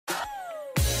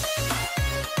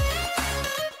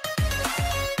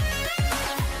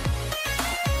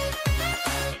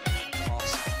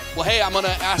Well, hey, I'm going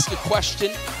to ask a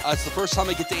question. It's the first time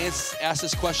I get to ask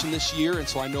this question this year, and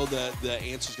so I know the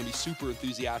answer is going to be super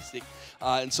enthusiastic.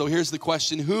 And so here's the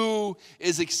question. Who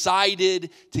is excited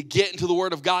to get into the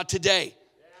Word of God today?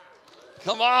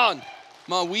 Come on.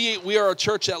 Come on, we are a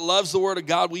church that loves the Word of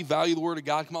God. We value the Word of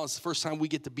God. Come on, it's the first time we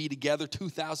get to be together,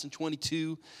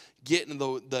 2022, getting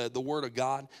the Word of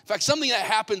God. In fact, something that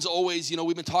happens always,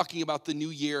 we've been talking about the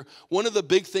new year. One of the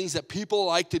big things that people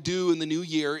like to do in the new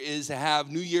year is to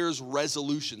have New Year's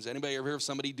resolutions. Anybody ever hear of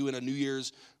somebody doing a New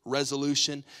Year's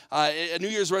resolution? A New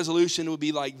Year's resolution would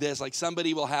be like this. Like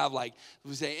somebody will have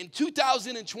say, in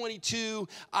 2022,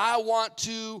 I want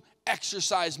to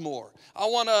exercise more. I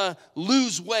want to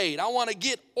lose weight. I want to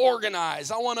get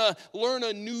organized. I want to learn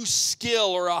a new skill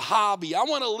or a hobby. I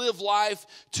want to live life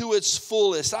to its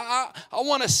fullest. I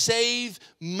want to save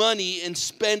money and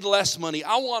spend less money.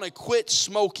 I want to quit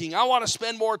smoking. I want to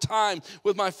spend more time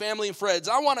with my family and friends.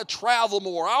 I want to travel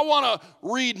more. I want to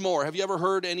read more. Have you ever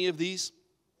heard any of these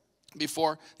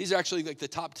before? These are actually like the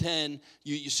top 10.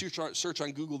 You search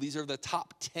on Google. These are the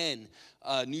top 10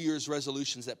 New Year's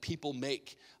resolutions that people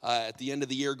make at the end of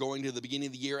the year, going to the beginning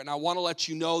of the year. And I want to let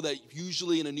you know that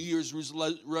usually in a New Year's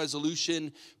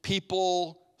resolution,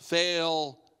 people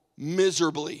fail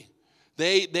miserably.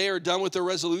 They are done with their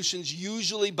resolutions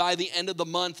usually by the end of the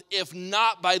month, if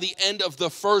not by the end of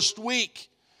the first week.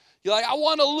 You're like, I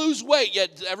want to lose weight,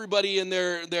 yet everybody and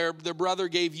their brother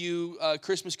gave you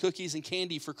Christmas cookies and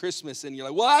candy for Christmas, and you're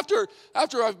like, well, after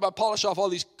I polish off all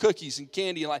these cookies and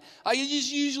candy, like I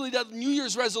usually do New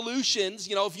Year's resolutions.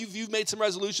 If you've made some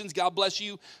resolutions, God bless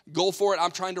you, go for it.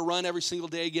 I'm trying to run every single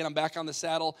day again. I'm back on the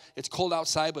saddle. It's cold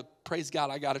outside, but praise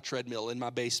God, I got a treadmill in my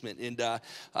basement, and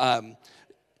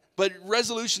but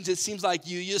resolutions, it seems like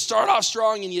you start off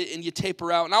strong and you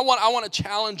taper out. And I want to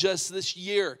challenge us this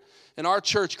year. In our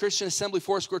church, Christian Assembly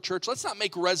Foursquare Church, let's not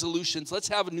make resolutions. Let's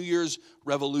have a New Year's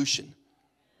revolution.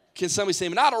 Can somebody say,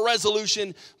 not a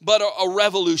resolution, but a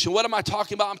revolution? What am I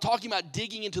talking about? I'm talking about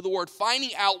digging into the Word,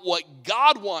 finding out what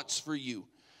God wants for you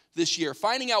this year.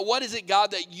 Finding out what is it,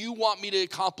 God, that you want me to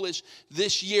accomplish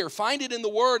this year. Find it in the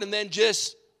Word, and then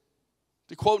just,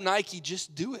 to quote Nike,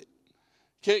 just do it.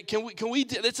 Can we?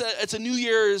 It's a New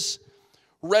Year's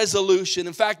resolution.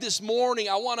 In fact, this morning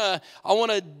I want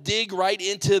to dig right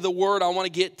into the Word. I want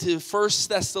to get to 1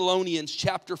 Thessalonians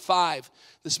chapter 5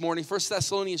 this morning. 1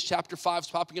 Thessalonians chapter 5 is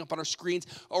popping up on our screens.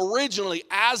 Originally,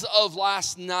 as of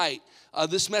last night,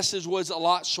 this message was a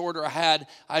lot shorter. I had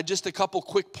just a couple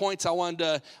quick points I want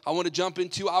to jump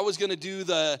into. I was going to do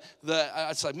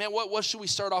it's like, man, what should we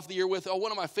start off the year with?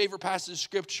 One of my favorite passages of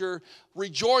Scripture,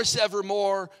 rejoice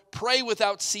evermore, pray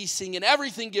without ceasing, and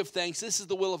everything give thanks. This is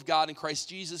the will of God in Christ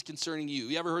Jesus concerning you.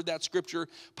 You ever heard that scripture,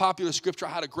 popular scripture? I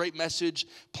had a great message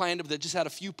planned that just had a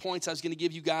few points I was going to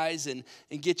give you guys and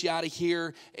get you out of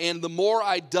here. And the more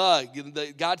I dug,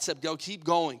 God said, go, keep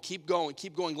going.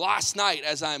 Last night,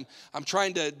 as I'm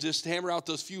trying to just hammer out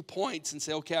those few points and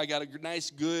say, okay, I got a nice,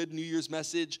 good New Year's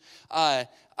message, I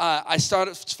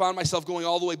found myself going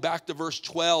all the way back to verse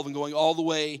 12 and going all the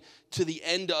way to the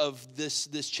end of this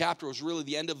chapter. It was really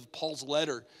the end of Paul's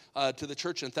letter to the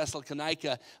church in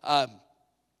Thessalonica,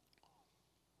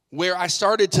 where I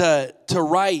started to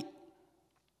write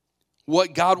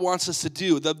what God wants us to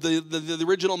do. The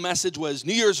original message was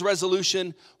New Year's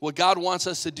resolution, what God wants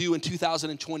us to do in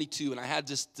 2022. And I had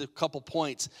just a couple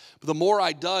points. But the more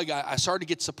I dug, I started to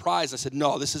get surprised. I said,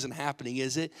 no, this isn't happening,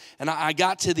 is it? And I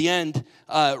got to the end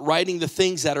writing the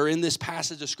things that are in this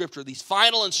passage of Scripture, these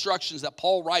final instructions that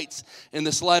Paul writes in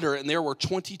this letter. And there were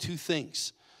 22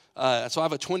 things. So I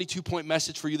have a 22-point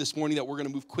message for you this morning that we're going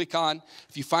to move quick on.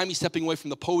 If you find me stepping away from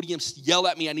the podium, yell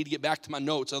at me. I need to get back to my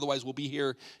notes. Otherwise, we'll be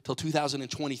here till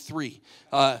 2023.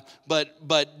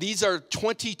 But these are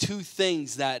 22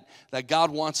 things that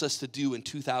God wants us to do in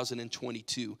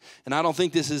 2022. And I don't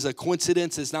think this is a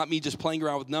coincidence. It's not me just playing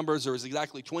around with numbers. There's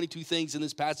exactly 22 things in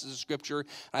this passage of Scripture.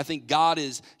 I think God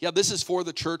is, this is for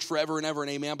the church forever and ever and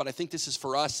amen. But I think this is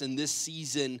for us in this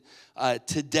season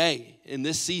today, in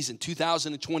this season,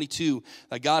 2022.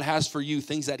 That God has for you,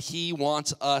 things that He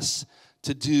wants us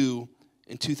to do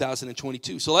in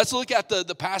 2022. So let's look at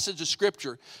the passage of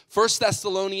Scripture. 1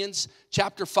 Thessalonians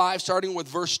chapter 5, starting with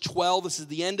verse 12. This is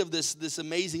the end of this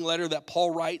amazing letter that Paul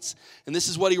writes. And this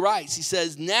is what he writes. He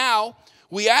says, now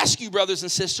we ask you, brothers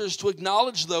and sisters, to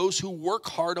acknowledge those who work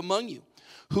hard among you,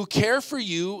 who care for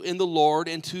you in the Lord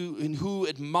and who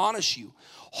admonish you.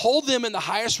 Hold them in the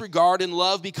highest regard and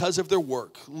love because of their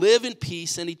work. Live in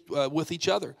peace with each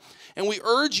other. And we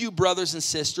urge you, brothers and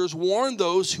sisters, warn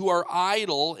those who are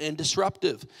idle and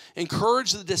disruptive.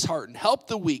 Encourage the disheartened. Help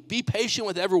the weak. Be patient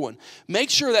with everyone. Make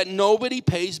sure that nobody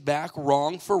pays back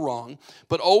wrong for wrong,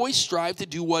 but always strive to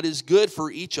do what is good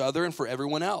for each other and for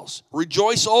everyone else.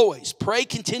 Rejoice always. Pray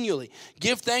continually.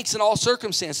 Give thanks in all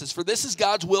circumstances, for this is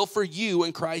God's will for you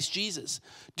in Christ Jesus.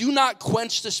 Do not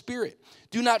quench the Spirit.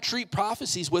 Do not treat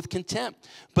prophecies with contempt,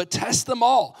 but test them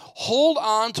all. Hold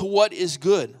on to what is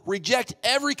good. Reject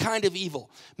every kind of evil.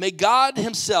 May God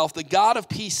himself, the God of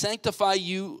peace, sanctify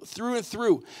you through and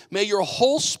through. May your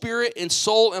whole spirit and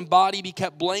soul and body be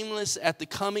kept blameless at the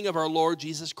coming of our Lord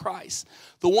Jesus Christ.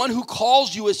 The one who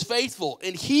calls you is faithful,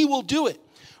 and he will do it.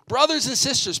 Brothers and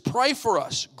sisters, pray for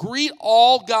us. Greet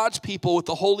all God's people with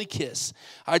a holy kiss.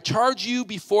 I charge you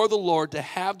before the Lord to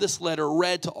have this letter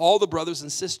read to all the brothers and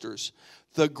sisters.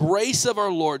 The grace of our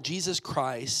Lord Jesus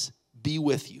Christ be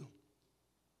with you.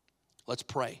 Let's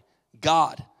pray.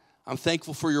 God, I'm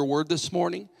thankful for your word this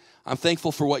morning. I'm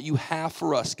thankful for what you have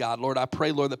for us, God. Lord, I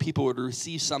pray, Lord, that people would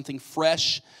receive something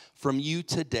fresh from you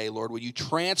today, Lord. Would you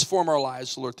transform our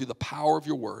lives, Lord, through the power of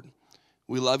your word.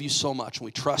 We love you so much, and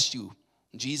we trust you.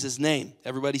 In Jesus' name.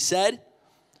 Everybody said,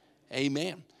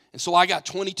 amen. And so I got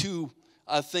 22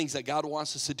 things that God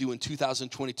wants us to do in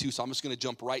 2022. So I'm just going to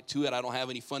jump right to it. I don't have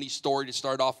any funny story to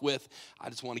start off with. I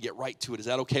just want to get right to it. Is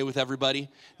that okay with everybody?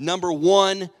 Number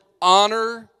one,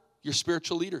 honor your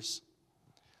spiritual leaders.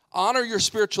 Honor your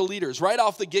spiritual leaders. Right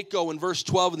off the get-go in verse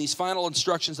 12, in these final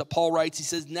instructions that Paul writes, he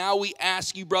says, now we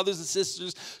ask you, brothers and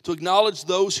sisters, to acknowledge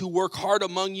those who work hard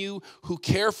among you, who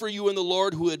care for you in the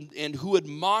Lord, who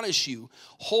admonish you.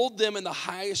 Hold them in the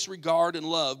highest regard and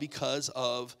love because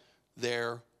of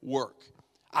their work.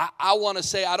 I want to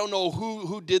say, I don't know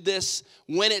who did this,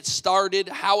 when it started,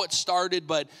 how it started,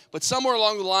 but somewhere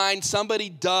along the line, somebody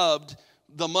dubbed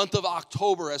the month of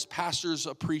October as Pastor's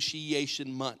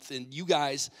Appreciation Month. And you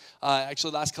guys,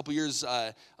 actually the last couple of years,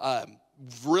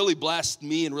 really blessed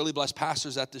me and really blessed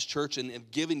pastors at this church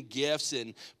and given gifts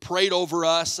and prayed over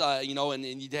us, and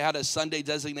you had a Sunday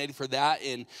designated for that.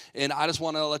 And I just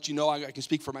want to let you know, I can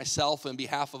speak for myself and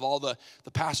behalf of all the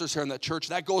pastors here in that church.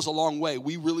 That goes a long way.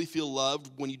 We really feel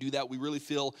loved when you do that. We really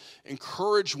feel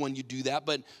encouraged when you do that.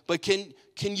 But can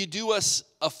you do us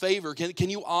a favor? Can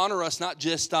you honor us not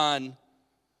just on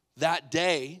that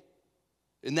day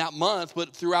in that month,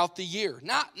 but throughout the year?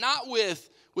 Not with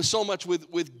so much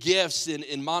with gifts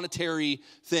and monetary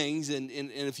things, and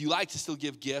if you like to still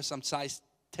give gifts, I'm size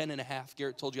 10.5.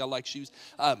 Garrett told you I like shoes.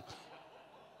 But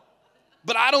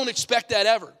I don't expect that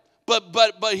ever.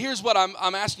 But here's what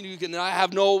I'm asking you, and I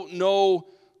have no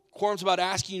qualms about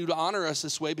asking you to honor us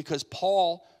this way, because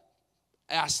Paul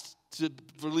asked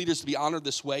for leaders to be honored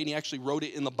this way, and he actually wrote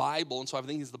it in the Bible, and so I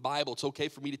think it's the Bible. It's okay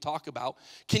for me to talk about.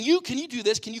 Can you do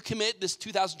this? Can you commit this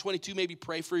 2022, maybe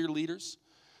pray for your leaders?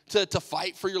 To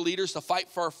fight for your leaders, to fight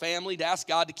for our family, to ask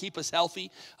God to keep us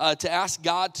healthy, to ask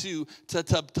God to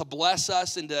bless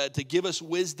us and to give us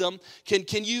wisdom.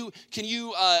 Can you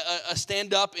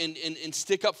stand up and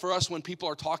stick up for us when people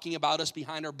are talking about us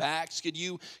behind our backs? Could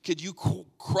you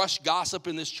crush gossip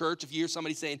in this church if you hear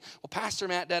somebody saying, well, Pastor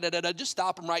Matt, just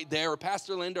stop them right there, or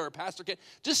Pastor Linda, or Pastor Ken,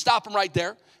 just stop them right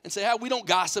there and say, hey, we don't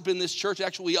gossip in this church.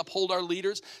 Actually, we uphold our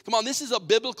leaders. Come on, this is a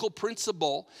biblical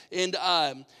principle, and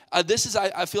this is,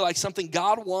 I feel like, something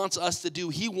God wants us to do.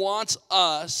 He wants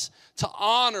us to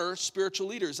honor spiritual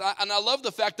leaders. And I love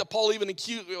the fact that Paul even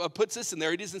puts this in there.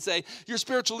 He doesn't say, your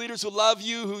spiritual leaders who love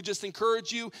you, who just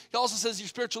encourage you. He also says your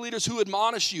spiritual leaders who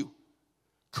admonish you,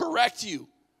 correct you,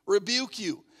 rebuke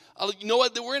you. You know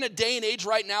what? We're in a day and age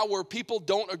right now where people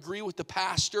don't agree with the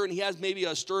pastor, and he has maybe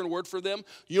a stern word for them.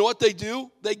 You know what they do?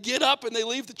 They get up and they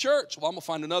leave the church. Well, I'm going to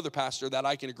find another pastor that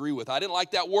I can agree with. I didn't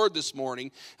like that word this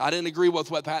morning. I didn't agree with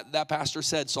what that pastor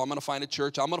said, so I'm going to find a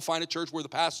church. I'm going to find a church where the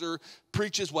pastor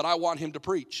preaches what I want him to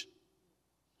preach.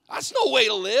 That's no way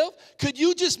to live. Could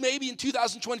you just maybe in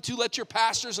 2022 let your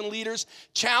pastors and leaders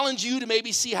challenge you to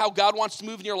maybe see how God wants to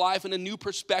move in your life in a new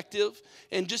perspective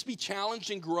and just be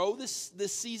challenged and grow this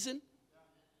season?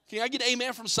 Can I get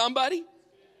amen from somebody?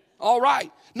 All right.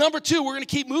 Number 2, we're going to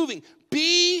keep moving.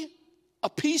 Be a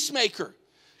peacemaker.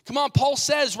 Come on, Paul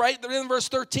says right there in verse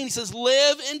 13, he says,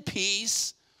 live in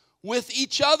peace with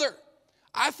each other.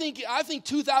 I think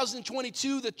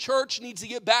 2022, the church needs to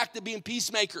get back to being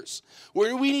peacemakers.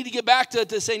 Where we need to get back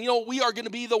to saying, we are going to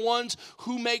be the ones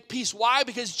who make peace. Why?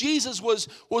 Because Jesus was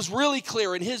really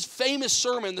clear in his famous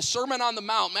sermon, the Sermon on the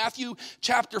Mount, Matthew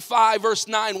chapter 5, verse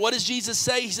 9. What does Jesus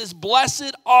say? He says,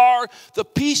 blessed are the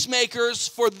peacemakers,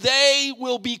 for they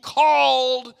will be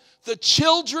called the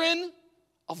children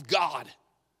of God.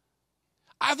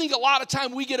 I think a lot of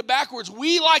time we get it backwards.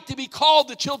 We like to be called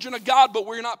the children of God, but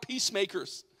we're not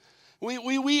peacemakers.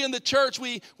 We in the church,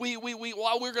 we're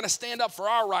going to stand up for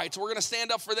our rights. We're going to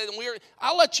stand up for that.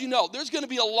 I'll let you know, there's going to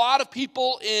be a lot of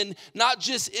people in, not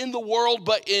just in the world,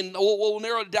 but we'll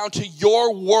narrow it down to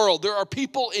your world. There are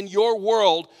people in your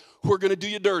world who are going to do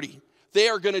you dirty. They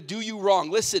are going to do you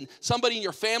wrong. Listen, somebody in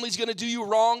your family is going to do you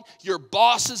wrong. Your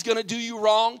boss is going to do you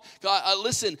wrong.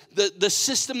 Listen, the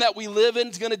system that we live in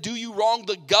is going to do you wrong.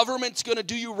 The government's going to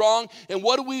do you wrong. And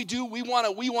what do? We want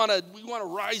to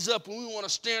rise up and we want to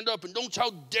stand up and don't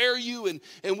how dare you. And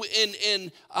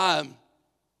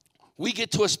we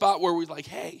get to a spot where we're like,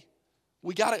 hey,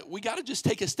 we gotta just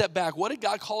take a step back. What did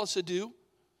God call us to do?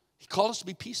 He called us to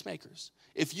be peacemakers.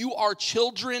 If you are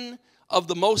children of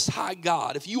the Most High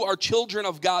God, if you are children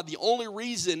of God, the only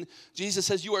reason Jesus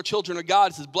says you are children of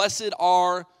God, he says, blessed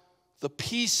are the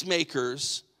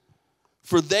peacemakers,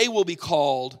 for they will be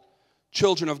called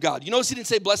children of God. You notice he didn't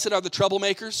say blessed are the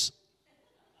troublemakers?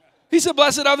 He said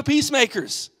blessed are the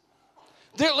peacemakers.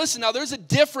 Listen, now there's a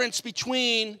difference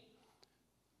between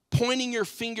pointing your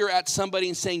finger at somebody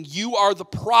and saying you are the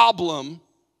problem,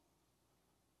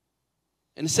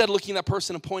 and instead of looking at that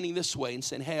person and pointing this way and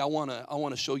saying, hey, I want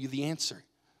to show you the answer.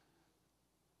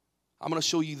 I'm going to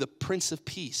show you the Prince of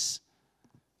Peace.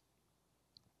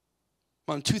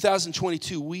 In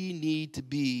 2022, we need to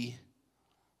be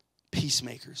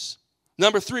peacemakers.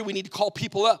 Number 3, we need to call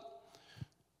people up.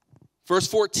 Verse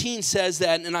 14 says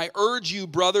that, and I urge you,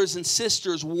 brothers and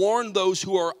sisters, warn those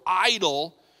who are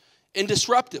idle and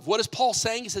disruptive. What is Paul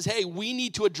saying? He says, hey, we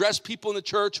need to address people in the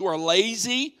church who are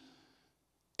lazy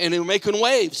and they're making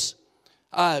waves.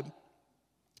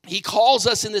 He calls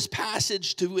us in this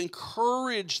passage to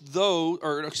encourage those,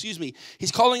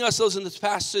 he's calling us those in this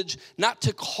passage not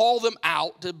to call them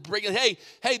out, to bring it,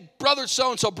 hey, brother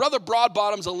so-and-so, brother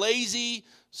Broadbottom's a lazy,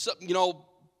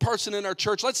 person in our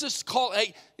church. Let's just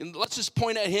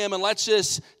point at him and let's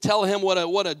just tell him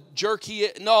what a jerk he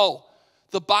is. No.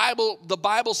 The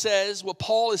Bible says what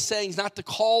Paul is saying is not to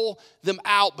call them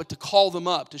out, but to call them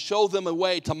up, to show them a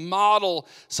way, to model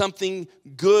something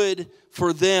good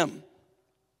for them.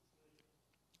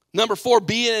 Number 4,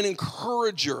 be an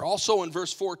encourager. Also in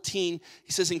verse 14,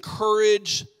 he says,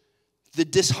 encourage the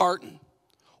disheartened.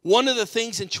 One of the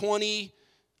things in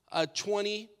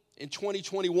 2020 and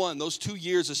 2021, those 2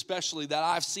 years especially, that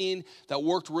I've seen that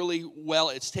worked really well,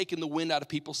 it's taken the wind out of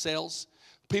people's sails.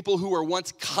 People who were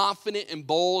once confident and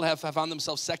bold have found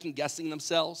themselves second-guessing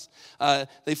themselves.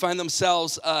 They find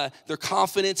themselves, their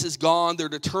confidence is gone, their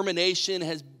determination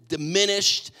has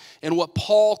diminished. And what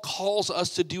Paul calls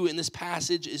us to do in this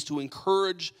passage is to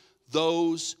encourage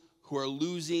those who are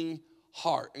losing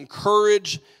heart.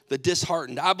 Encourage the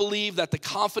disheartened. I believe that the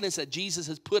confidence that Jesus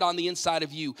has put on the inside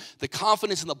of you, the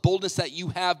confidence and the boldness that you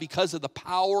have because of the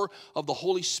power of the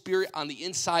Holy Spirit on the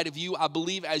inside of you, I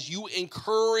believe as you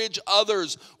encourage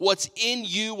others, what's in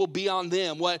you will be on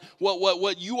them.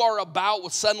 What you are about will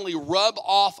suddenly rub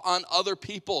off on other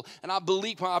people. And I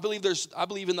believe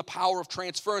in the power of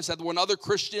transference, that when other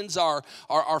Christians are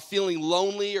feeling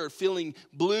lonely or feeling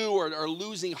blue or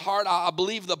losing heart, I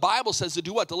believe the Bible says to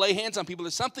do what? To lay hands on people.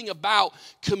 There's something about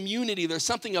community. There's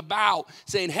something about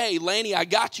saying, hey, Laney, I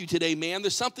got you today, man.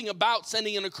 There's something about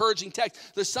sending an encouraging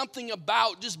text. There's something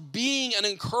about just being an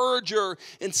encourager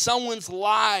in someone's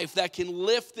life that can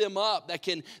lift them up, that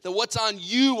what's on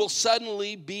you will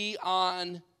suddenly be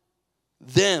on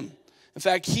them. In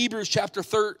fact, Hebrews chapter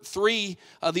 3,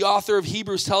 the author of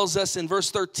Hebrews tells us in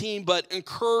verse 13, but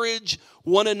encourage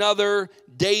one another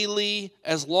daily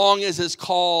as long as it's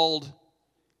called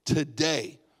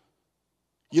today.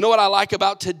 You know what I like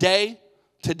about today?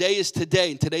 Today is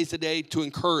today, and today's the day to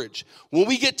encourage. When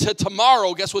we get to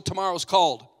tomorrow, guess what tomorrow's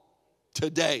called?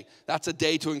 Today. That's a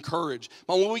day to encourage.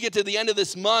 But when we get to the end of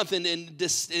this month and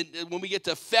when we get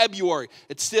to February,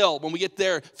 it's still, when we get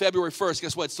there February 1st,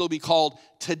 guess what? It'll still be called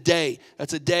today.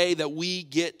 That's a day that we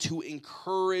get to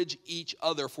encourage each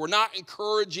other. If we're not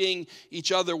encouraging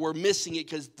each other, we're missing it,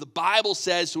 because the Bible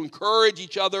says to encourage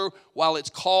each other while it's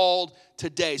called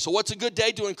today. So what's a good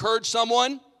day to encourage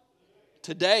someone?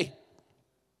 Today.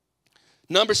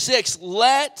 Number 6,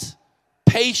 number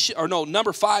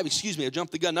 5, I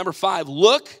jumped the gun. Number 5,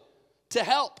 look to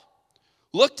help.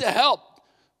 Look to help.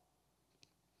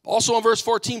 Also in verse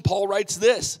 14, Paul writes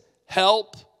this,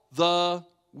 help the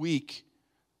weak.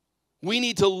 We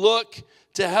need to look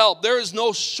to help. There is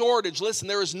no shortage. Listen,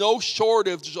 there is no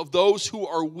shortage of those who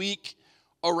are weak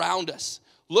around us.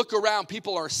 Look around.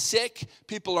 People are sick.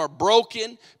 People are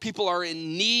broken. People are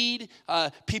in need.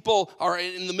 People are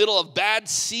in the middle of bad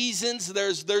seasons.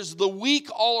 There's the weak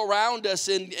all around us.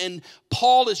 And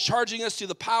Paul is charging us through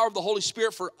the power of the Holy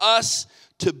Spirit for us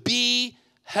to be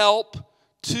help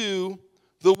to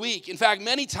the weak. In fact,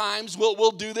 many times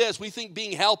we'll do this. We think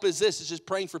being help is this. It's just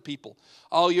praying for people.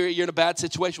 Oh, you're in a bad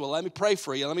situation. Well, let me pray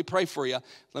for you. Let me pray for you.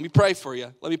 Let me pray for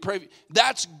you. Let me pray for you.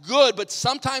 That's good, but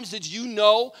sometimes did you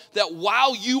know that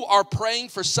while you are praying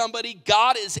for somebody,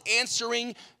 God is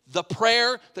answering the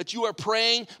prayer that you are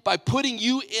praying by putting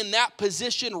you in that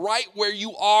position right where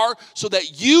you are so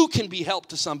that you can be help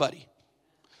to somebody.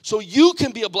 So you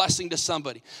can be a blessing to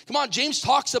somebody. Come on, James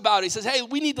talks about it. He says, hey,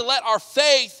 we need to let our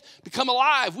faith become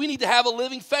alive. We need to have a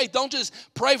living faith. Don't just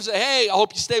pray for, say, hey, I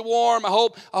hope you stay warm. I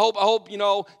hope, you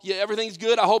know, everything's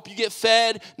good. I hope you get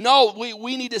fed. No,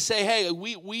 we need to say, hey,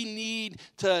 we need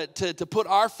to put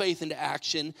our faith into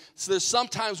action. So there's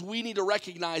sometimes we need to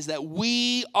recognize that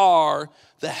we are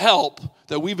the help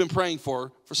that we've been praying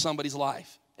for somebody's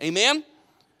life. Amen?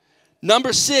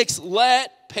 Number 6,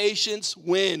 let patience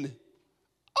win.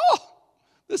 Oh,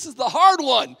 this is the hard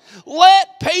one.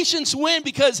 Let patience win,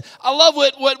 because I love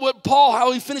what Paul,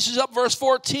 how he finishes up verse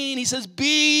 14. He says,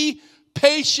 be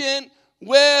patient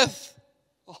with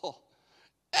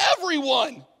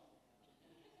everyone.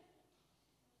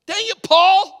 Dang it,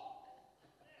 Paul.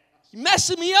 You're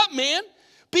messing me up, man.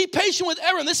 Be patient with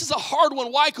everyone. This is a hard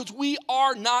one. Why? Because we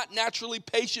are not naturally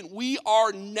patient. We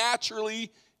are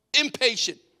naturally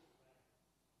impatient.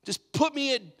 Just put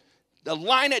me in the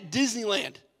line at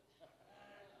Disneyland.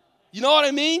 You know what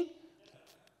I mean?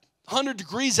 100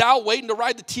 degrees out, waiting to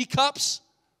ride the teacups.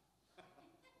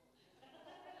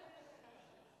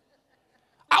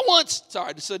 I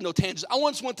just said no tangents. I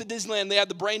once went to Disneyland. They had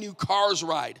the brand new Cars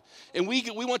ride. And we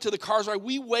went to the Cars ride.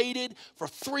 We waited for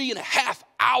 3.5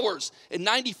 hours in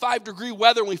 95-degree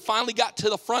weather. And we finally got to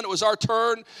the front. It was our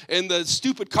turn. And the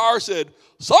stupid car said,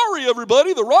 sorry,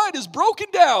 everybody, the ride is broken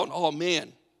down. Oh,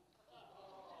 man.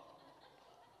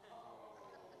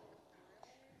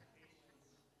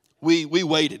 We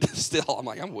waited still. I'm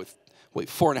like, I'm with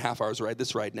 4.5 hours to ride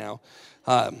this ride now.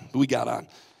 We got on.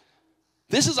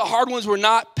 This is a hard one. We're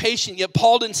not patient. Yet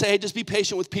Paul didn't say, hey, just be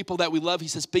patient with people that we love. He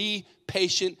says, be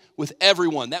patient with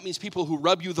everyone. That means people who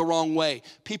rub you the wrong way,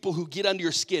 people who get under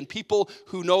your skin, people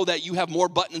who know that you have more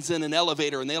buttons in an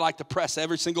elevator and they like to press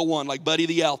every single one like Buddy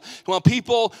the Elf. Come on,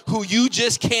 people who you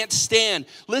just can't stand.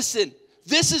 Listen,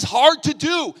 this is hard to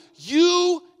do.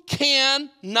 You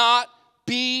cannot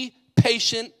be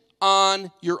patient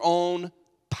on your own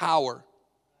power.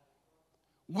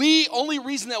 Only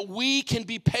reason that we can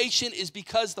be patient is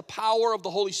because the power of the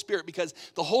Holy Spirit, because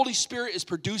the Holy Spirit is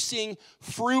producing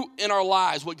fruit in our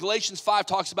lives. What Galatians 5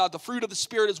 talks about, the fruit of the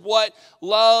Spirit is what?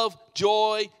 Love,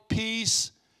 joy,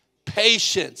 peace,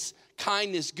 patience,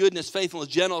 kindness, goodness, faithfulness,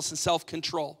 gentleness, and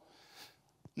self-control.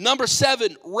 Number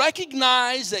 7,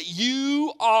 recognize that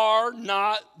you are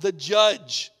not the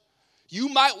judge. You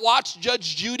might watch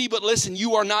Judge Judy, but listen,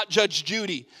 you are not Judge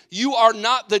Judy. You are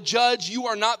not the judge. You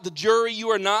are not the jury.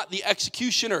 You are not the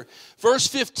executioner. Verse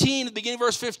 15, at the beginning of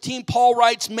verse 15, Paul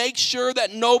writes, make sure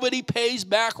that nobody pays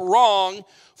back wrong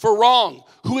for wrong.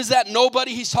 Who is that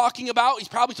nobody he's talking about? He's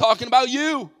probably talking about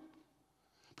you.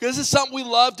 Because this is something we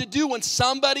love to do when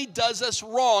somebody does us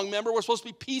wrong. Remember, we're supposed to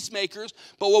be peacemakers,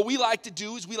 but what we like to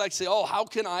do is we like to say, oh, how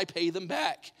can I pay them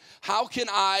back? How can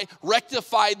I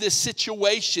rectify this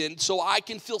situation so I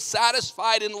can feel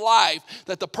satisfied in life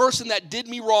that the person that did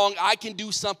me wrong, I can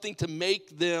do something to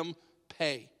make them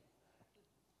pay?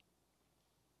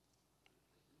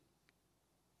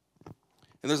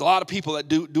 And there's a lot of people that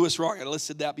do us wrong. I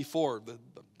listed that before.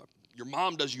 Your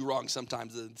mom does you wrong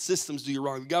sometimes. The systems do you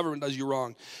wrong. The government does you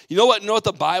wrong. You know what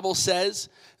the Bible says?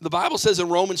 The Bible says in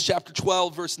Romans chapter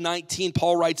 12, verse 19,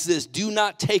 Paul writes this, do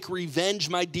not take revenge,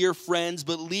 my dear friends,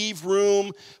 but leave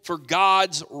room for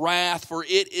God's wrath, for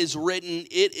it is written,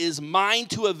 it is mine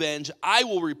to avenge. I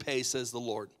will repay, says the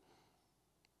Lord.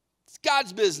 It's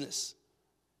God's business.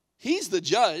 He's the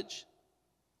judge.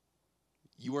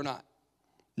 You are not.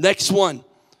 Next one.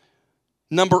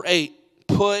 Number 8,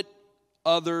 put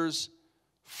others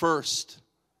first.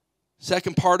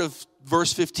 Second part of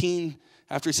verse 15,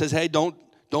 after he says, hey, don't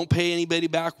pay anybody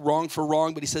back wrong for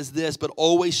wrong, but he says this, but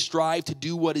always strive to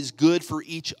do what is good for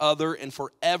each other and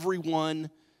for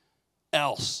everyone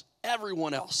else.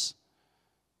 Everyone else.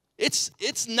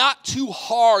 It's not too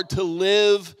hard to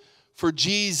live for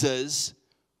Jesus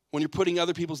when you're putting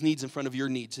other people's needs in front of your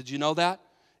needs. Did you know that?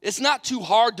 It's not too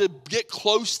hard to get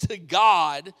close to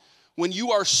God when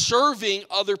you are serving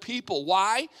other people.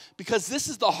 Why? Because this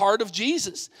is the heart of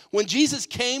Jesus. When Jesus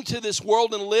came to this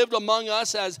world and lived among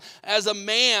us as a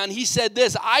man, he said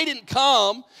this, I didn't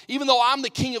come, even though I'm the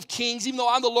King of Kings, even though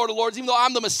I'm the Lord of Lords, even though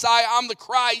I'm the Messiah, I'm the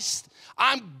Christ,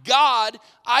 I'm God,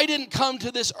 I didn't come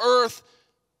to this earth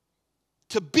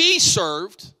to be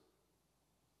served.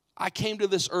 I came to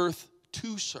this earth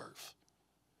to serve.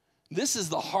 This is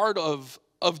the heart of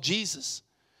Jesus,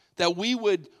 that we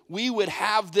would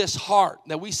have this heart,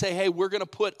 that we say, hey, we're going to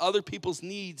put other people's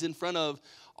needs in front of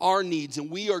our needs, and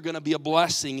we are going to be a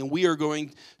blessing, and we are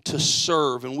going to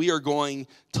serve, and we are going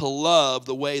to love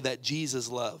the way that Jesus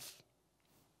loved.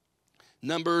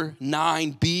 Number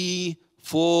 9, be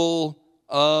full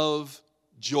of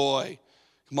joy.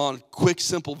 Come on, quick,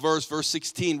 simple verse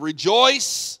 16.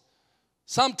 Rejoice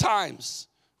sometimes.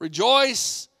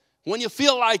 Rejoice when you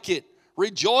feel like it.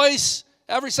 Rejoice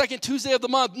every second Tuesday of the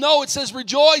month. No, it says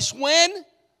rejoice when?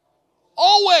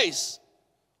 Always.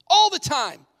 All the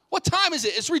time. What time is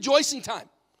it? It's rejoicing time.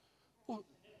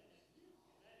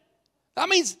 That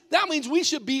means we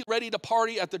should be ready to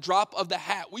party at the drop of the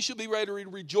hat. We should be ready to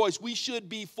rejoice. We should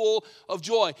be full of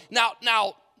joy.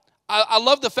 Now, I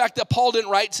love the fact that Paul didn't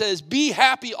write, says, be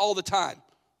happy all the time.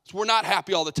 So we're not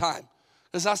happy all the time.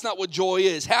 Because that's not what joy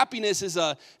is. Happiness is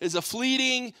a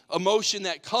fleeting emotion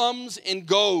that comes and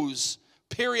goes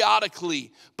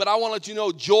periodically. But I want to let you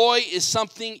know, joy is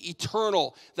something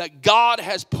eternal that God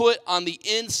has put on the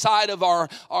inside of our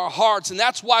hearts. And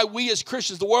that's why we as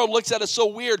Christians, the world looks at us so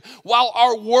weird. While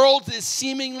our world is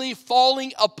seemingly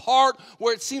falling apart,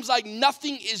 where it seems like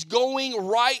nothing is going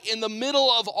right, in the middle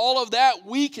of all of that,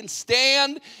 we can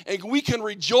stand and we can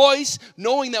rejoice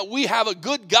knowing that we have a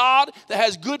good God that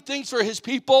has good things for his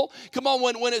people. Come on,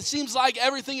 when it seems like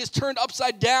everything is turned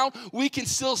upside down, we can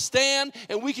still stand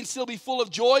and we can still be full of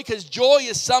joy, because joy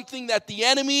is something that the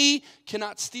enemy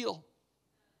cannot steal.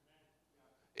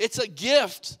 It's a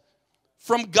gift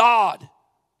from God.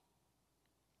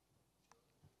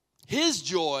 His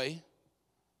joy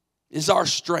is our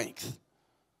strength.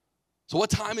 So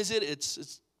what time is it?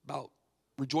 It's about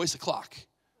rejoice o'clock.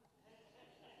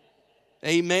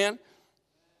 Amen.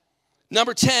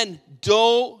 Number 10,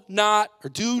 do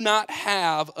not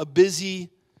have a busy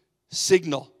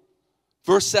signal.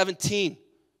 Verse 17.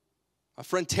 My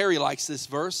friend Terry likes this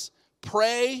verse.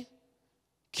 Pray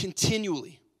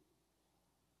continually.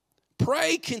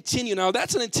 Pray continue. Now,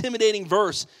 that's an intimidating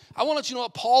verse. I want to let you know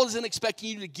what Paul isn't expecting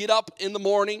you to get up in the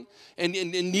morning and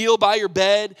kneel by your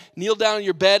bed, kneel down in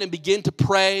your bed and begin to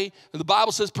pray. And the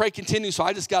Bible says pray continue, so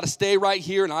I just got to stay right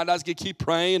here and I just got to keep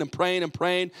praying and praying and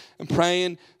praying and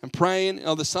praying and praying. You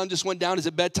know, the sun just went down. Is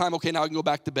it bedtime? Okay, now I can go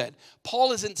back to bed.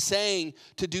 Paul isn't saying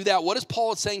to do that. What is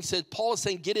Paul saying? Paul is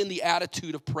saying get in the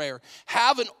attitude of prayer.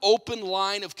 Have an open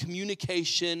line of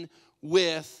communication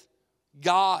with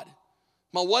God.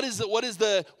 Well, what is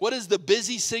the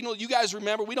busy signal? You guys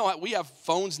remember we have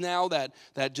phones now that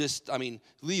just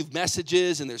leave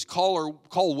messages, and there's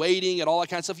call waiting and all that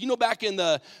kind of stuff. You know, back in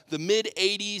the mid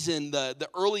 80s and the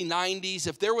early 90s,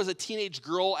 if there was a teenage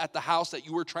girl at the house that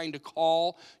you were trying to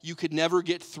call, you could never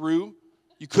get through.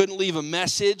 You couldn't leave a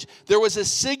message. There was a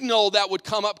signal that would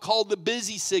come up called the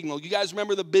busy signal. You guys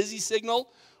remember the busy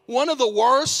signal? One of the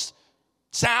worst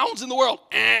sounds in the world.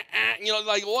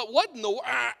 Like what in the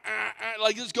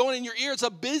like it's going in your ear. It's a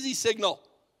busy signal.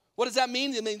 What does that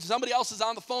mean? It means somebody else is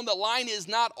on the phone. The line is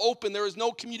not open. There is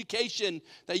no communication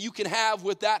that you can have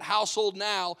with that household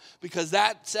now, because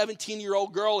that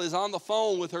 17-year-old girl is on the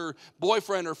phone with her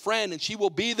boyfriend or friend, and she will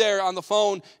be there on the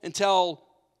phone until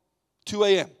 2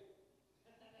 a.m.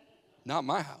 Not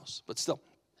my house, but still.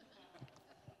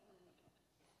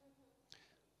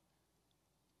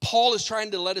 Paul is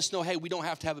trying to let us know, hey, we don't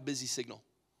have to have a busy signal.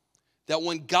 That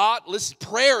when God, listen,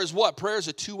 prayer is what? Prayer is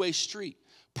a two-way street.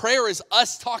 Prayer is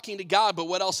us talking to God, but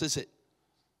what else is it?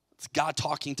 It's God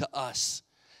talking to us.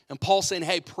 And Paul's saying,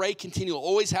 hey, pray continually.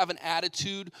 Always have an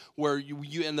attitude where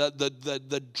you in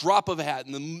the drop of a hat,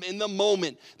 in the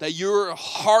moment that your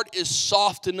heart is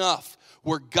soft enough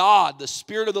where God, the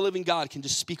Spirit of the living God, can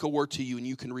just speak a word to you and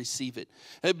you can receive it.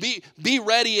 And be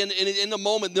ready in the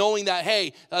moment, knowing that,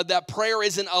 hey, that prayer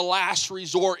isn't a last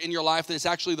resort in your life, that it's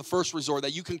actually the first resort,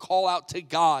 that you can call out to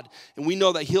God, and we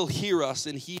know that He'll hear us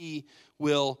and He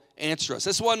will answer us.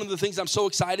 That's one of the things I'm so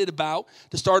excited about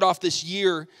to start off this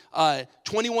year.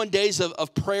 21 days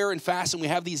of prayer and fasting. We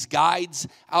have these guides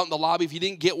out in the lobby. If you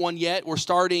didn't get one yet, we're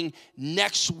starting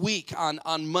next week on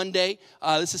Monday.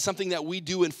 This is something that we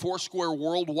do in Foursquare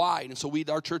worldwide, and so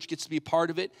our church gets to be a part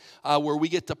of it, where we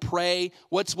get to pray.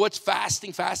 What's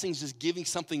fasting? Fasting is just giving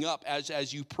something up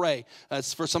as you pray.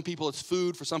 For some people, it's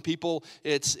food. For some people,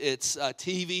 it's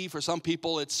TV. For some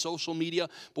people, it's social media.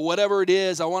 But whatever it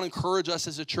is, I want to encourage us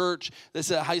as a church.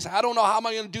 How you say, I don't know how am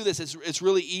I going to do this. It's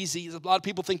really easy. A lot of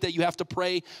people think that you have to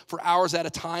pray for hours at a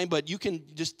time, but you can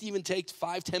just even take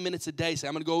 5-10 minutes a day. Say,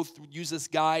 I'm going to go use this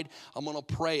guide. I'm going to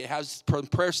pray. It has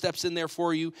prayer steps in there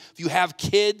for you. If you have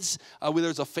kids,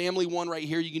 there's a family one right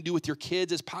here you can do with your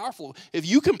kids. It's powerful. If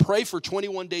you can pray for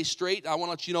 21 days straight, I want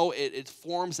to let you know it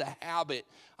forms a habit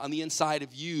on the inside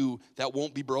of you that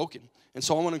won't be broken. And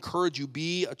so I want to encourage you,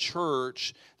 be a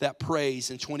church that prays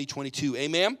in 2022.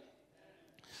 Amen?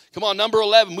 Come on, number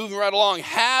 11, moving right along.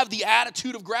 Have the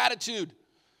attitude of gratitude.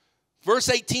 Verse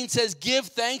 18 says, give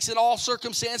thanks in all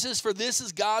circumstances, for this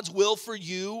is God's will for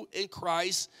you in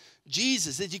Christ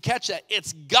Jesus. Did you catch that?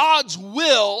 It's God's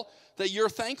will that you're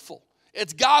thankful.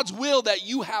 It's God's will that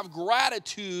you have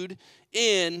gratitude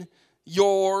in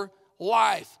your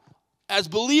life. As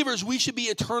believers, we should be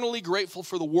eternally grateful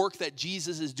for the work that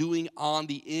Jesus is doing on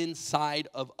the inside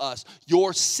of us.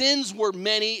 Your sins were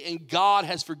many, and God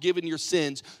has forgiven your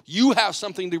sins. You have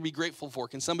something to be grateful for.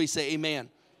 Can somebody say amen?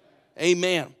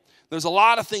 Amen. There's a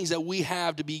lot of things that we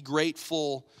have to be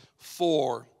grateful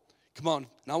for. Come on.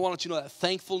 Now I want to let you know that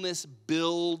thankfulness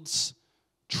builds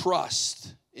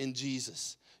trust in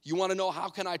Jesus. You want to know, how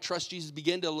can I trust Jesus?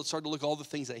 Begin to start to look at all the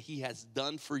things that he has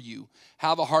done for you.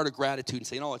 Have a heart of gratitude and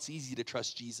say, it's easy to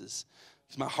trust Jesus.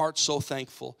 Because my heart's so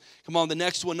thankful. Come on, the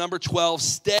next one, number 12,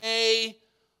 stay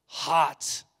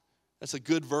hot. That's a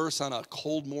good verse on a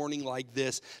cold morning like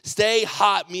this. Stay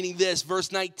hot, meaning this.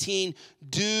 Verse 19,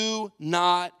 do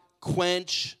not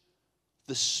quench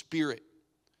the Spirit.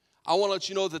 I want to let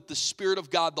you know that the Spirit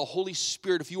of God, the Holy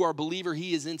Spirit, if you are a believer,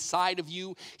 he is inside of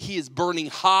you. He is burning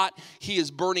hot. He is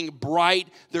burning bright.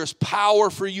 There's power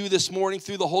for you this morning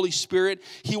through the Holy Spirit.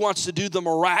 He wants to do the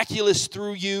miraculous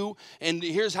through you. And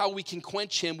here's how we can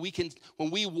quench him.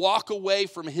 When we walk away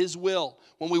from his will,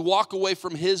 when we walk away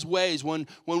from his ways, when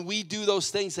we do those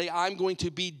things, say, I'm going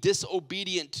to be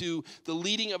disobedient to the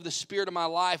leading of the Spirit of my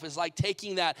life. It's like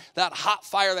taking that hot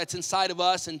fire that's inside of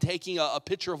us and taking a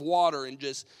pitcher of water and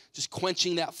just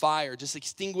quenching that fire, just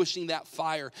extinguishing that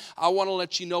fire. I want to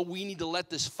let you know we need to let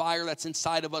this fire that's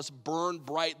inside of us burn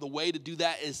bright. The way to do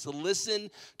that is to listen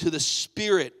to the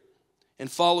Spirit and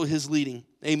follow his leading.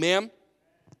 Amen?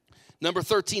 Number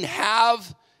 13,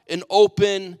 have an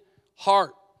open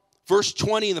heart. Verse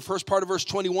 20, in the first part of verse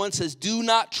 21 says, do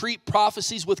not treat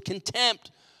prophecies with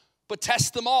contempt, but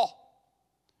test them all.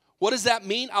 What does that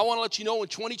mean? I want to let you know in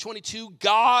 2022,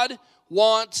 God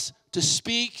wants to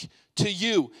speak to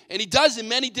you. And he does in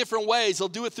many different ways. He'll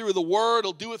do it through the word.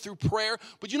 He'll do it through prayer.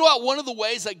 But you know what? One of the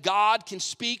ways that God can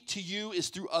speak to you is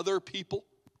through other people.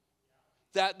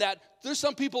 That there's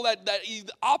some people that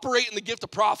operate in the gift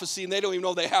of prophecy and they don't even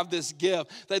know they have this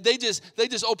gift. That they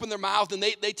just open their mouth and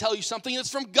they tell you something that's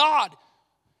from God.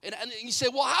 And you say,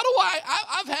 well, how do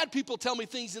I've had people tell me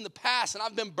things in the past, and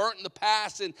I've been burnt in the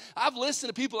past, and I've listened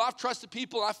to people, I've trusted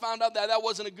people, and I found out that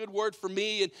wasn't a good word for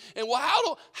me. And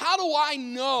well, how do I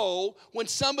know when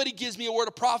somebody gives me a word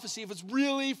of prophecy if it's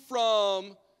really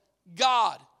from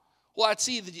God? Well, I'd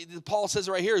see, Paul says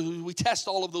it right here, we test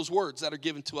all of those words that are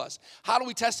given to us. How do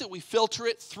we test it? We filter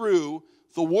it through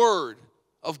the word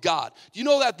of God. Do you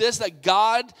know that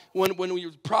God, when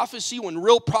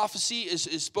real prophecy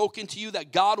is spoken to you,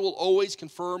 that God will always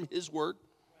confirm his word?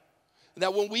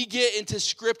 That when we get into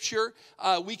Scripture,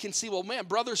 we can see, well, man,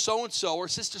 brother so-and-so or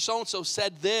sister so-and-so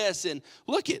said this, and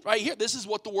look it right here. This is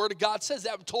what the Word of God says.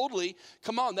 That totally,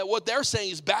 come on, that what they're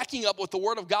saying is backing up what the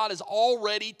Word of God is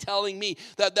already telling me.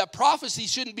 That prophecy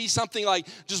shouldn't be something like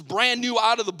just brand new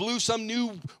out of the blue, some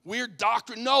new weird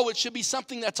doctrine. No, it should be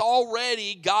something that's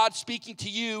already God speaking to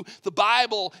you, the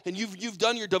Bible, and you've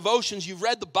done your devotions, you've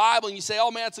read the Bible, and you say,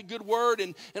 oh, man, it's a good word,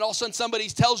 and all of a sudden somebody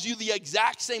tells you the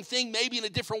exact same thing, maybe in a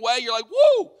different way. You're like,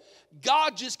 woo,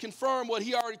 God just confirmed what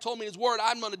he already told me in his word.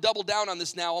 I'm going to double down on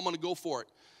this now. I'm going to go for it.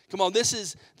 Come on, this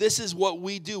is what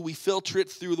we do. We filter it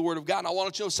through the word of God. And I want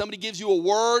you to know, if somebody gives you a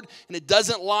word and it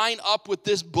doesn't line up with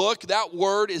this book, that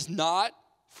word is not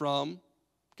from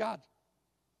God.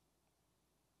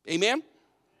 Amen?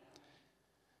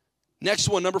 Next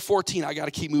one, number 14. I got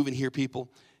to keep moving here, people.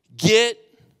 Get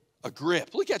a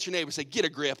grip. Look at your neighbor and say, get a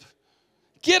grip.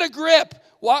 Get a grip.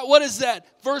 What is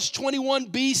that? Verse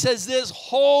 21b says this,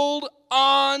 hold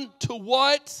on to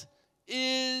what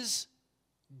is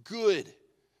good.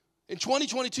 In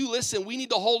 2022, listen, we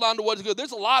need to hold on to what is good.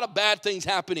 There's a lot of bad things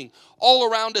happening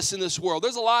all around us in this world.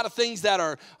 There's a lot of things that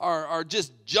are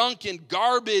just junk and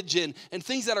garbage and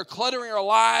things that are cluttering our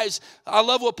lives. I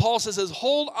love what Paul says,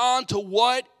 hold on to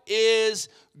what is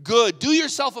good. Do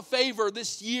yourself a favor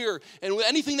this year, and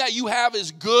anything that you have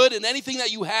is good, and anything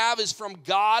that you have is from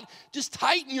God. Just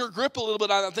tighten your grip a little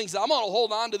bit on things. I'm going to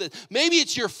hold on to this. Maybe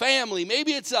it's your family.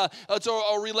 Maybe it's a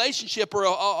relationship or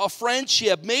a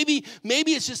friendship. Maybe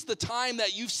it's just the time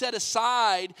that you've set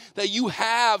aside that you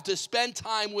have to spend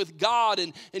time with God,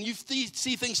 and you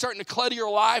see things starting to clutter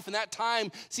your life, and that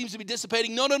time seems to be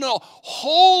dissipating. No.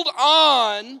 Hold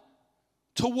on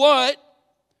to what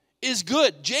is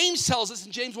good. James tells us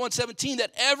in James 1:17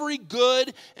 that every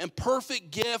good and perfect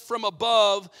gift from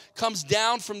above comes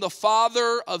down from the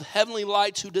Father of heavenly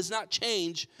lights, who does not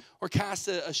change or cast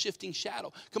a shifting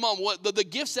shadow. Come on, the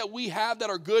gifts that we have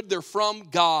that are good, they're from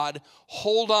God.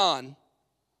 Hold on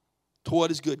to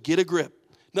what is good. Get a grip.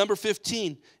 Number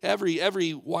 15,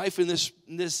 every wife in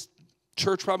this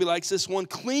church probably likes this one.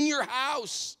 Clean your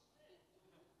house.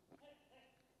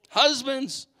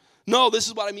 Husbands, no, this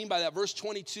is what I mean by that. Verse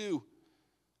 22.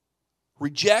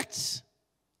 Reject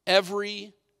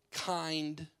every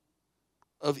kind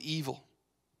of evil.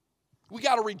 We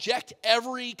got to reject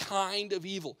every kind of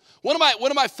evil. One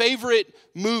of my favorite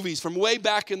movies from way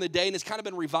back in the day, and it's kind of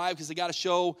been revived because they got a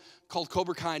show called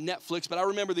Cobra Kai on Netflix, but I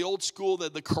remember the old school, the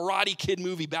Karate Kid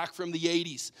movie back from the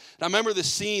 80s. And I remember the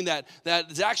scene that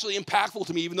is actually impactful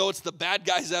to me, even though it's the bad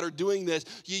guys that are doing this.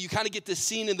 You kind of get this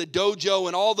scene in the dojo,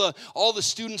 and all the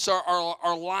students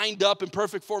are lined up in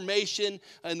perfect formation,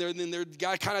 and they're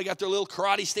kind of got their little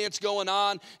karate stance going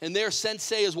on, and their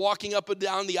sensei is walking up and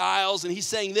down the aisles, and he's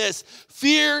saying this: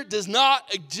 fear does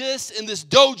not exist in this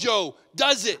dojo,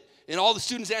 does it? And all the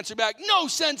students answer back, no,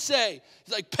 sensei.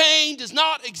 He's like, pain does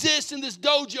not exist in this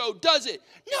dojo, does it?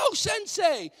 No,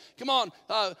 sensei. Come on,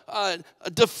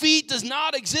 defeat does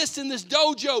not exist in this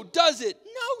dojo, does it?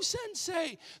 No,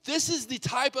 sensei. This is the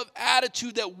type of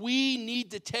attitude that we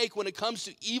need to take when it comes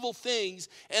to evil things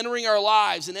entering our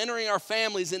lives and entering our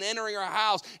families and entering our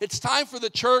house. It's time for the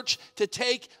church to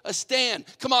take a stand.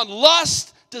 Come on,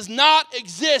 lust does not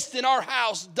exist in our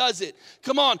house, does it?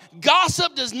 Come on,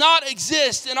 gossip does not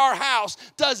exist in our house,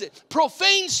 does it?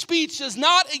 Profane speech does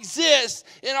not exist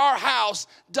in our house,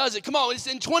 does it? Come on, it's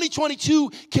in 2022.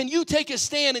 Can you take a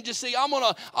stand and just say, I'm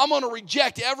gonna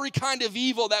reject every kind of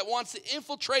evil that wants to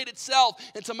infiltrate itself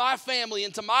into my family,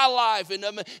 into my life, and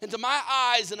into my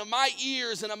eyes, and into my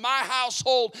ears, and into my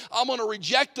household. I'm gonna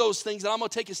reject those things, and I'm gonna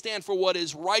take a stand for what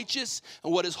is righteous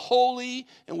and what is holy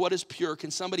and what is pure.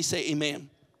 Can somebody say amen?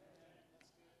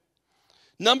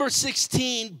 Number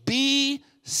 16, be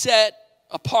set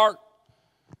apart.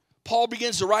 Paul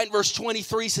begins to write in verse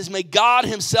 23, says, may God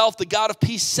himself, the God of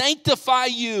peace, sanctify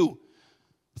you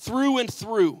through and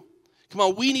through. Come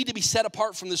on, we need to be set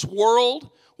apart from this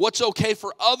world. What's okay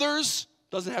for others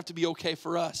doesn't have to be okay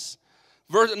for us.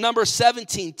 Verse number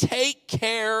 17, take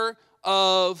care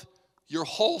of your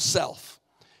whole self.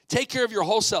 Take care of your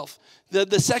whole self.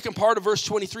 The second part of verse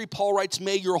 23, Paul writes,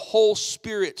 may your whole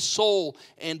spirit, soul,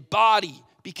 and body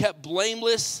be kept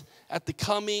blameless at the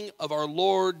coming of our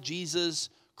Lord Jesus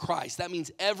Christ. That means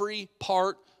every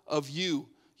part of you,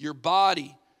 your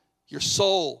body, your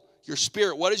soul, your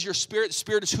spirit. What is your spirit?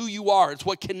 Spirit is who you are. It's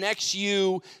what connects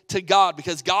you to God.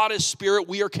 Because God is spirit,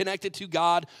 we are connected to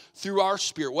God through our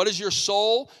spirit. What is your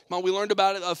soul? Come on, we learned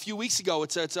about it a few weeks ago.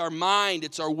 It's our mind,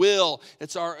 it's our will,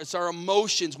 it's our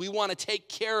emotions. We want to take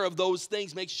care of those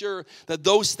things, make sure that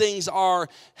those things are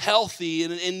healthy.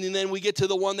 And then we get to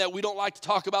the one that we don't like to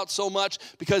talk about so much,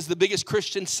 because the biggest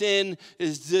Christian sin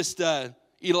is just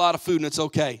eat a lot of food and it's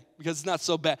okay because it's not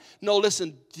so bad. No,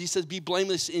 listen, he says be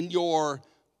blameless in your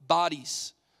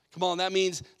bodies. Come on, that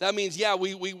means yeah,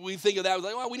 we think of that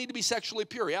like, well, we need to be sexually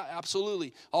pure. Yeah,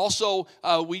 absolutely. Also,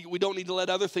 we don't need to let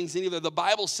other things in either. The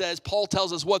Bible says, Paul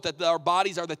tells us what? That our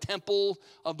bodies are the temple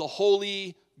of the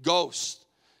Holy Ghost.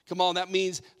 Come on, that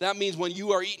means when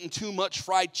you are eating too much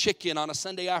fried chicken on a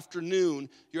Sunday afternoon,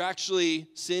 you're actually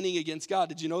sinning against God.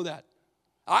 Did you know that?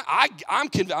 I'm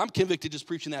convicted just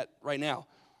preaching that right now.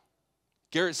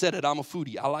 Garrett said it, I'm a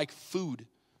foodie. I like food.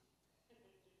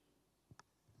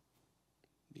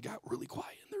 You got really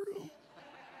quiet in the room.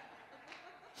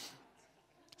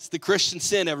 It's the Christian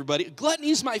sin, everybody. Gluttony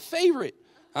is my favorite.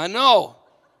 I know.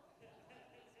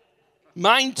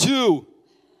 Mine too.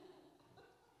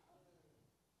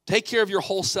 Take care of your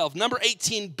whole self. Number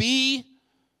 18, be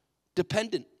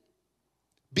dependent.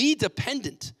 Be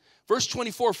dependent. Verse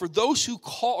 24, for those who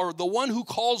call, or the one who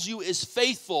calls you is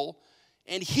faithful,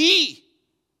 and he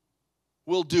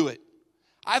will do it.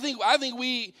 I think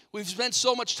we've spent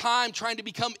so much time trying to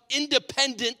become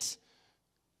independent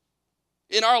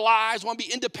in our lives. We want to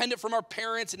be independent from our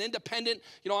parents and independent.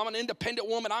 I'm an independent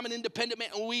woman. I'm an independent man.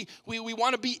 And we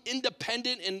want to be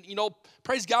independent. And,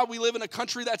 praise God, we live in a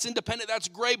country that's independent. That's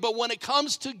great. But when it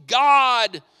comes to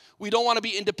God, we don't want to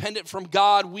be independent from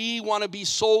God. We want to be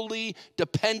solely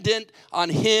dependent on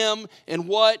Him and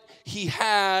what He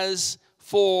has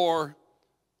for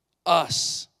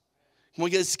us.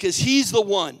 Because He's the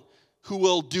one who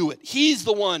will do it. He's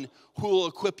the one who will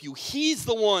equip you. He's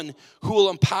the one who will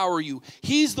empower you.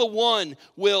 He's the one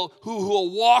who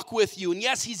will walk with you. And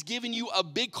yes, He's given you a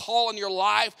big call in your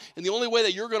life. And the only way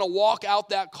that you're going to walk out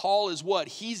that call is what?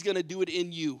 He's going to do it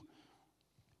in you.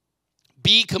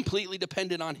 Be completely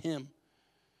dependent on Him.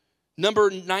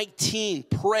 Number 19,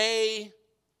 pray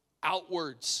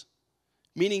outwards.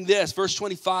 Meaning this, verse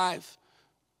 25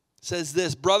 says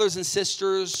this, brothers and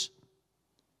sisters,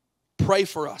 pray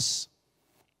for us.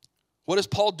 What is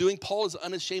Paul doing? Paul is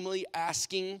unashamedly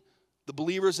asking the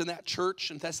believers in that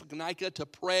church in Thessalonica to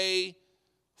pray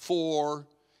for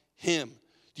him.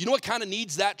 Do you know what kind of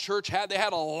needs that church had? They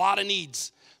had a lot of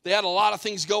needs. They had a lot of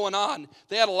things going on.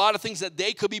 They had a lot of things that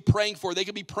they could be praying for. They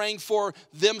could be praying for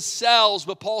themselves.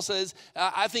 But Paul says,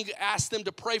 I think, ask them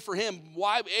to pray for him.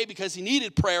 Why? A, because he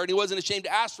needed prayer and he wasn't ashamed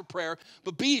to ask for prayer.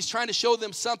 But B, he's trying to show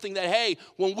them something that, hey,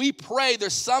 when we pray,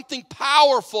 there's something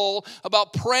powerful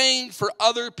about praying for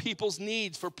other people's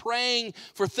needs, for praying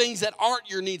for things that aren't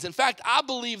your needs. In fact, I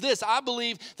believe this. I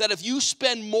believe that if you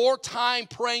spend more time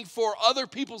praying for other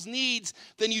people's needs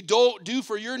than you don't do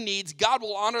for your needs, God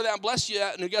will honor that and bless you.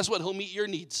 And guess what? He'll meet your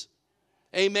needs.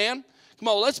 Amen? Come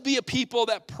on, let's be a people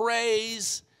that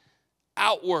prays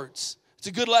outwards. It's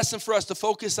a good lesson for us to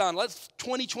focus on. Let's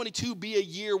 2022 be a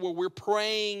year where we're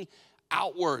praying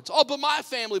outwards. Oh, but my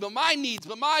family, but my needs,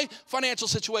 but my financial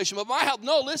situation, but my health.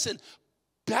 No, listen.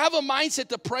 Have a mindset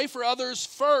to pray for others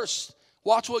first.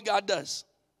 Watch what God does.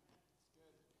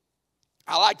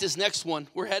 I like this next one.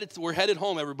 We're headed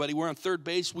home, everybody. We're on third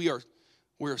base.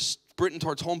 We're sprinting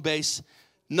towards home base.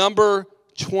 Number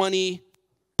 20,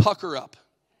 pucker up.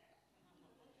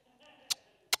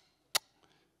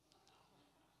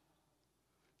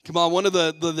 Come on, one of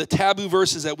the taboo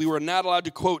verses that we were not allowed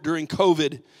to quote during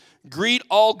COVID. Greet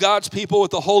all God's people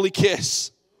with a holy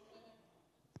kiss.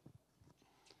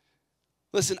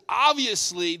 Listen,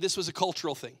 obviously, this was a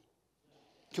cultural thing.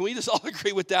 Can we just all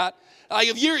agree with that? Like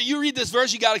if you read this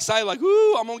verse, you got excited, like,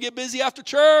 ooh, I'm going to get busy after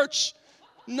church.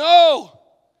 No.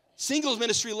 Singles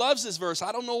ministry loves this verse.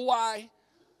 I don't know why.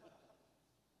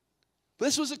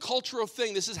 This was a cultural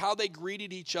thing. This is how they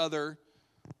greeted each other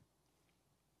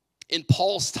in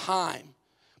Paul's time.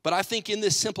 But I think in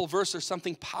this simple verse, there's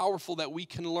something powerful that we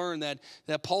can learn that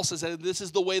Paul says that this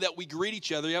is the way that we greet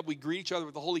each other. Yep, we greet each other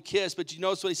with a holy kiss. But you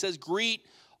notice what he says? Greet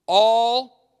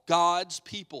all God's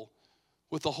people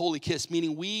with a holy kiss,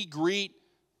 meaning we greet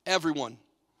everyone.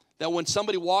 That when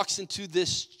somebody walks into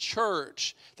this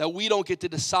church, that we don't get to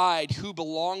decide who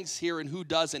belongs here and who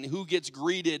doesn't, who gets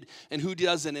greeted and who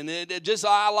doesn't. And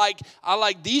I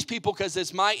like these people because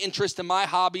it's my interest and my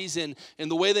hobbies and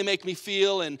the way they make me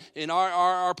feel and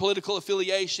our political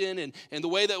affiliation and the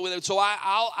way that. So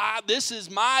this is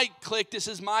my clique. This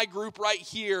is my group right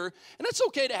here. And it's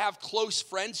okay to have close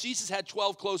friends. Jesus had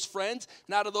 12 close friends.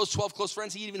 And out of those 12 close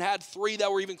friends, he even had 3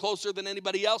 that were even closer than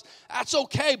anybody else. That's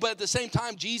okay. But at the same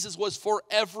time, Jesus was for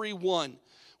everyone.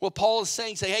 What Paul is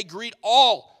saying, hey, greet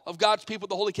all of God's people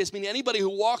with the holy kiss. Meaning anybody who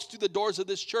walks through the doors of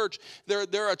this church,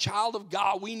 they're a child of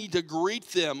God. We need to greet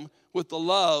them with the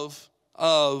love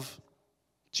of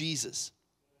Jesus.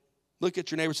 Look at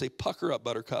your neighbor and say, pucker up,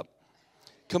 buttercup.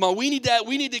 Come on, we need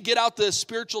to get out the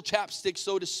spiritual chapstick,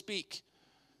 so to speak.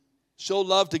 Show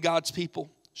love to God's people.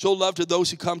 Show love to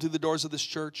those who come through the doors of this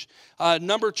church.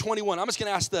 Number 21. I'm just going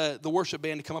to ask the worship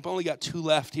band to come up. I only got 2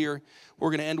 left here. We're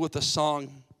going to end with a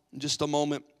song in just a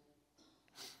moment.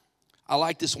 I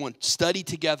like this one. Study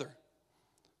together.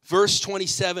 Verse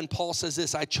 27, Paul says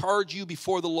this, I charge you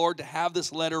before the Lord to have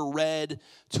this letter read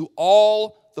to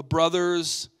all the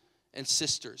brothers and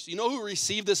sisters. You know who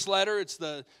received this letter?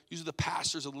 Usually the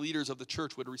pastors or the leaders of the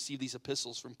church would receive these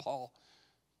epistles from Paul.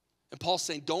 And Paul's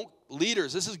saying,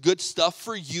 leaders, this is good stuff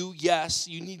for you. Yes,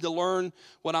 you need to learn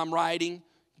what I'm writing.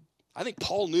 I think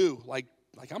Paul knew, like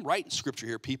I'm writing scripture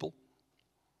here, people.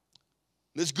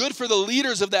 And it's good for the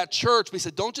leaders of that church. But he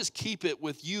said, don't just keep it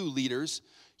with you, leaders.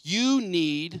 You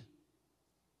need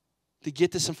to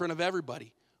get this in front of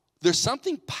everybody. There's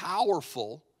something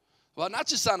powerful, well, not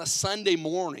just on a Sunday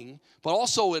morning, but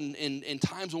also in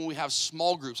times when we have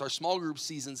small groups, our small group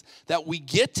seasons, that we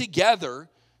get together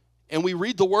and we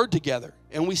read the Word together,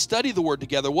 and we study the Word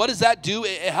together. What does that do?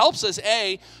 It helps us,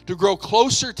 A, to grow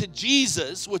closer to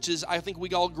Jesus, which is, I think we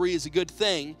all agree, is a good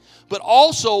thing. But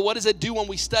also, what does it do when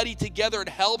we study together? It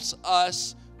helps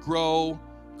us grow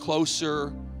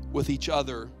closer with each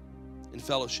other in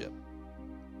fellowship.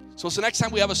 So next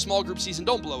time we have a small group season,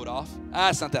 don't blow it off.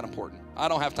 It's not that important. I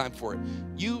don't have time for it.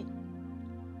 You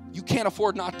can't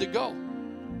afford not to go.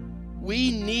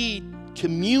 We need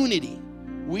community.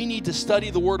 We need to study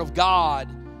the Word of God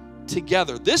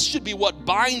together. This should be what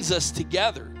binds us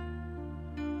together.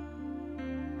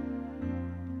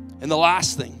 And the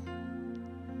last thing,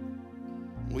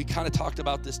 we kind of talked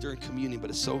about this during communion, but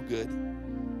it's so good.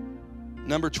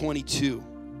 Number 22,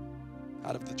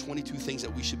 out of the 22 things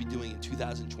that we should be doing in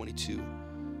 2022,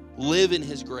 live in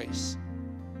His grace.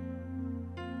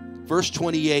 Verse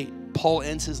 28, Paul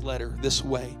ends his letter this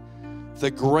way: the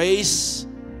grace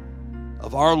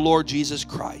of our Lord Jesus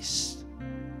Christ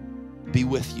be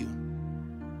with you.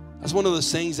 That's one of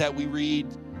those things that we read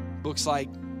books like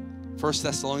 1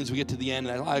 Thessalonians, we get to the end,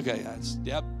 and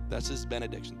that's his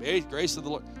benediction. Grace of the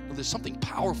Lord. Well, there's something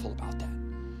powerful about that.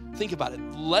 Think about it.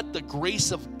 Let the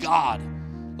grace of God,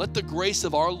 let the grace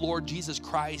of our Lord Jesus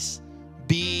Christ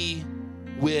be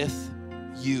with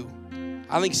you.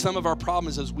 I think some of our problem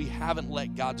is we haven't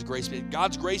let God's grace be.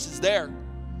 God's grace is there.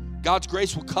 God's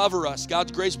grace will cover us.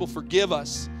 God's grace will forgive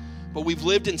us. But we've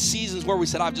lived in seasons where we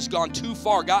said, I've just gone too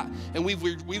far, God, and we've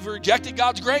rejected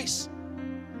God's grace.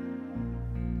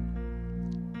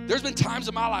 There's been times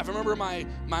in my life, I remember my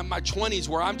 20s,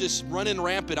 where I'm just running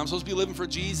rampant. I'm supposed to be living for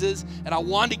Jesus, and I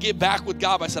wanted to get back with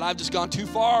God, but I said, I've just gone too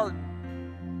far.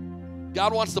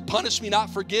 God wants to punish me, not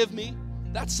forgive me.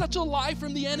 That's such a lie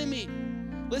from the enemy.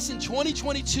 Listen,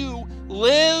 2022,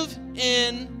 live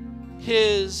in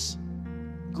His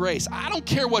grace. I don't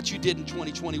care what you did in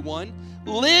 2021.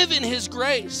 Live in His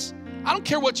grace. I don't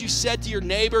care what you said to your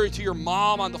neighbor, to your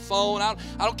mom on the phone. I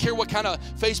don't care what kind of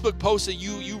Facebook post that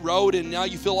you wrote and now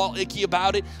you feel all icky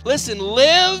about it. Listen,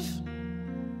 live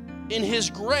in His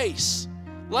grace.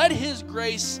 Let His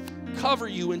grace cover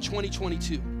you in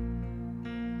 2022.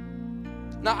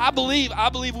 Now, I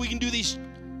believe we can do these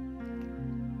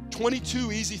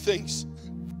 22 easy things.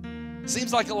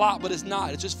 Seems like a lot, but it's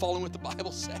not. It's just following what the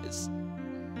Bible says.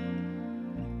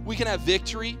 We can have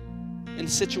victory in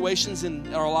situations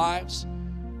in our lives.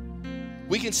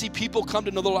 We can see people come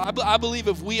to know the Lord. I believe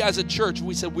if we as a church,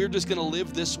 we said we're just going to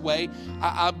live this way,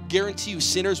 I guarantee you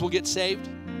sinners will get saved.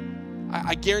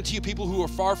 I guarantee you people who are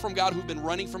far from God, who've been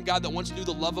running from God, that once knew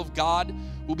the love of God,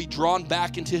 will be drawn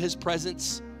back into His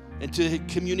presence, into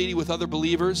community with other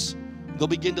believers. They'll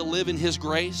begin to live in His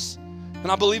grace. And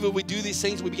I believe if we do these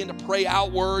things, we begin to pray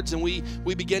outwards and we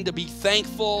begin to be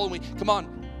thankful. And come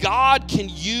on, God can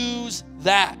use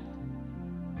that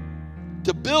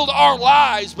to build our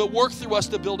lives, but work through us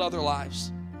to build other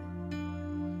lives.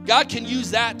 God can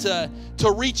use that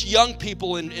to reach young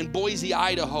people in Boise,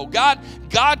 Idaho. God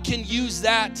can use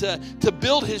that to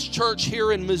build His church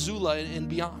here in Missoula and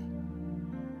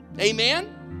beyond.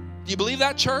 Amen? Do you believe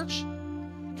that, church?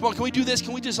 Come on, can we do this?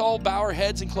 Can we just all bow our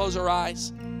heads and close our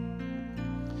eyes?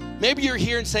 Maybe you're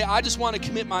here and say, I just want to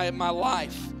commit my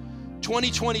life.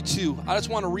 2022, I just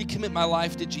want to recommit my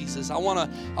life to Jesus. I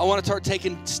want to start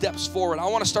taking steps forward. I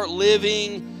want to start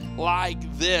living like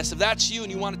this. If that's you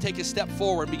and you want to take a step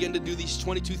forward and begin to do these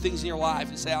 22 things in your life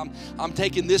and say, I'm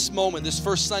taking this moment, this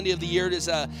first Sunday of the year as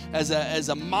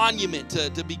a monument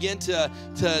to begin to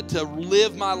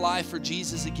live my life for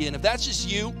Jesus again. If that's just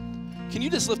you, can you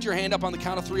just lift your hand up on the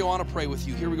count of 3? I want to pray with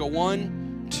you. Here we go.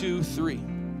 1, 2, 3.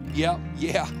 Yep.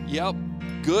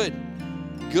 Good.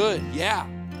 Yeah.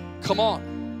 Come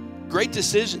on. Great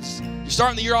decisions. You're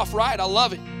starting the year off right. I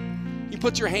love it. You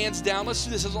put your hands down. Let's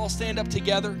do this. Let's all stand up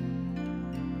together.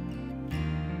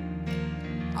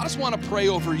 I just want to pray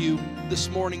over you this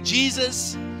morning.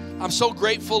 Jesus, I'm so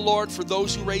grateful, Lord, for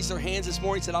those who raised their hands this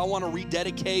morning and said, I want to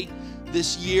rededicate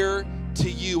this year to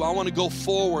you. I want to go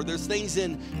forward. There's things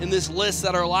in this list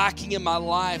that are lacking in my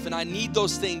life, and I need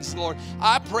those things, Lord.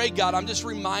 I pray, God, I'm just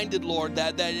reminded, Lord,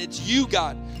 that it's you,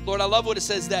 God. Lord, I love what it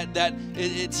says that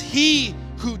it's He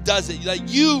who does it. That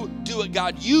you do it,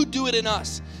 God. You do it in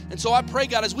us. And so I pray,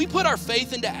 God, as we put our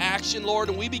faith into action, Lord,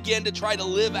 and we begin to try to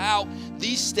live out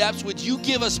these steps, would you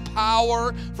give us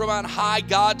power from on high,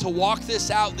 God, to walk this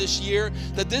out this year,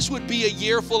 that this would be a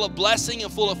year full of blessing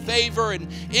and full of favor and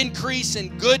increase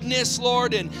and goodness,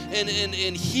 Lord, and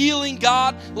healing,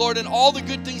 God, Lord, and all the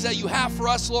good things that you have for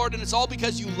us, Lord, and it's all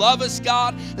because you love us,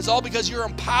 God. It's all because you're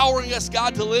empowering us,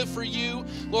 God, to live for you.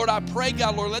 Lord, I pray,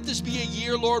 God, Lord, let this be a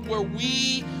year, Lord, where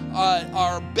we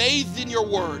are bathed in your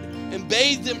word. and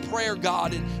bathed in prayer,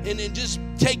 God, and just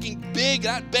taking big,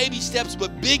 not baby steps,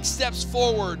 but big steps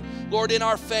forward, Lord, in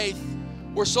our faith.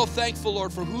 We're so thankful,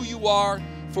 Lord, for who you are,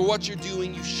 for what you're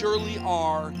doing. You surely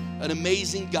are an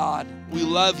amazing God. We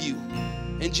love you.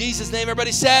 In Jesus' name,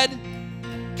 everybody said,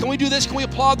 can we do this? Can we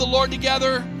applaud the Lord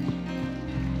together?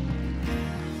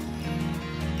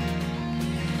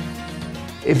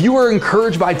 If you were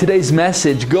encouraged by today's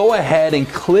message, go ahead and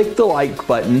click the like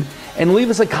button and leave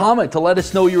us a comment to let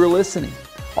us know you were listening.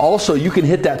 Also, you can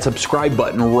hit that subscribe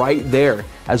button right there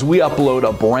as we upload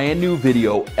a brand new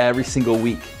video every single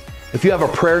week. If you have a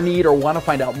prayer need or want to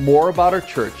find out more about our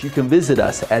church, you can visit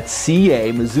us at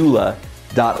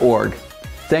camissoula.org.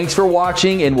 Thanks for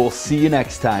watching, and we'll see you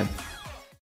next time.